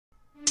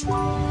I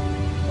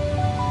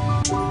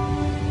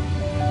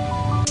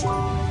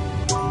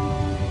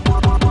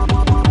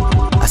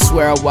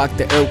swear I walk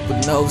the earth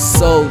with no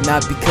soul,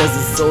 not because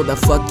it's old, I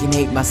fucking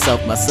hate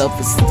myself. My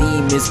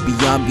self-esteem is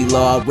beyond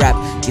below. I rap,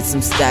 get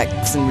some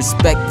stacks and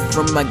respect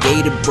from my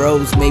gated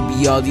bros.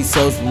 Maybe all these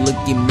hoes will look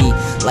at me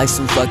like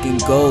some fucking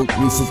gold.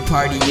 Reefer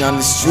party on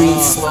the street,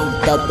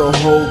 smoked out the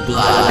whole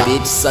block.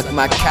 Bitch, suck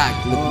my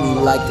cock, lick me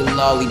like a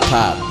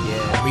lollipop.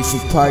 Reefer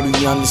party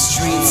on the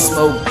street,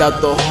 smoked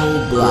out the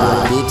whole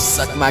block. Bitch,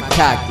 suck my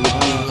cock, lick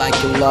me like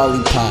a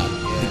lollipop.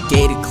 The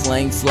gated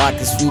clang flock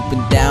is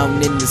swooping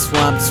down in the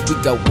swamps. We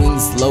got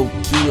wings low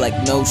key like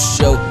no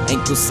show.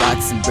 Ankle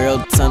socks and barrel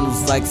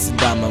tunnels like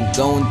Saddam. I'm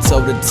going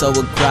toe to toe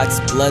with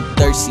Crocs,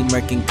 bloodthirsty,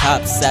 murking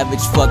cops.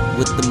 Savage fuck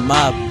with the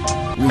mob.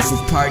 Reefer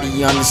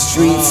party on the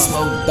street,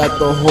 smoked out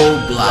the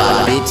whole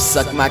block. Bitch,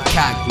 suck my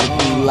cock, lick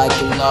me like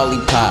a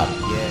lollipop.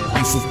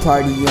 Reefer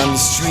party on the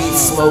street,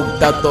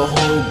 smoked out the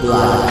whole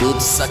block.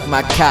 Bitch, suck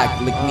my cock,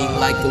 lick me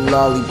like a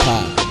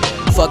lollipop.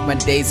 Fuck my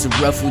days of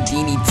rough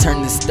Houdini,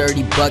 turn this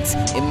 30 bucks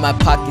in my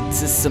pocket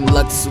to some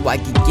luck so I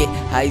can get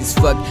high as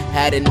fuck.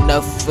 Had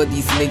enough for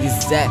these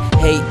niggas that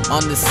hate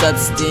on the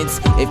substance.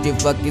 If you're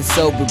fucking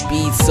sober,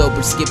 be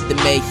sober, skip the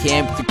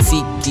mayhem.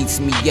 Critique keeps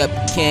me up,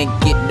 can't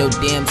get no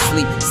damn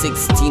sleep.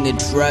 16 a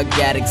drug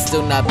addict,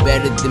 still not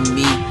better than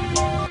me.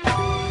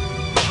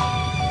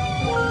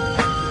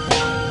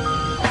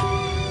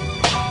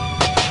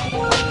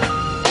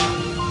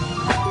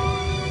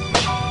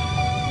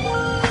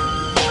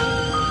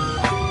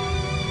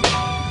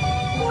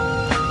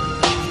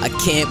 I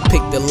can't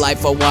pick the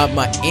life I want,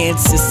 my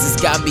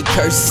ancestors got me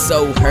cursed,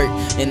 so hurt.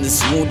 And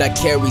this wound I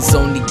carry's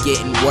only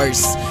getting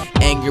worse.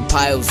 Anger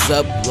piles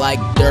up like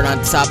dirt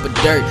on top of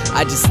dirt.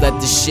 I just let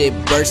the shit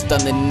burst on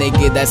the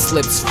nigga that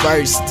slips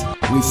first.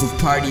 Reefer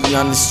party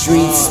on the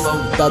street,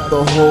 smoked out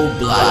the whole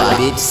block.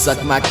 Bitch,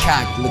 suck my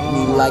cock, lick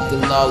me like a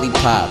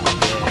lollipop.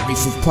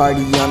 Reefer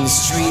party on the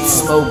street,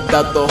 smoked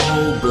out the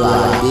whole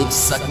block. Bitch,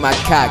 suck my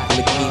cock,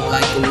 lick me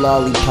like a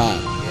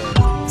lollipop.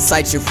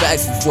 Cite your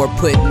facts before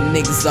putting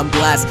niggas on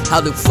blast.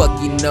 How the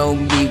fuck you know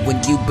me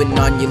when you been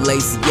on your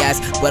lazy ass?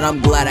 But I'm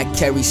glad I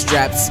carry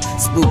straps.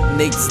 Spook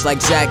niggas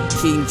like Jack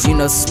King,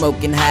 Gino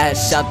smoking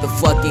hash. Shot the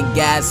fucking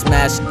gas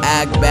mash,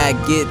 ag bag,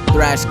 get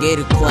thrashed.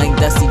 Gator clang,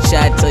 dusty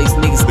chat, tell these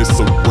niggas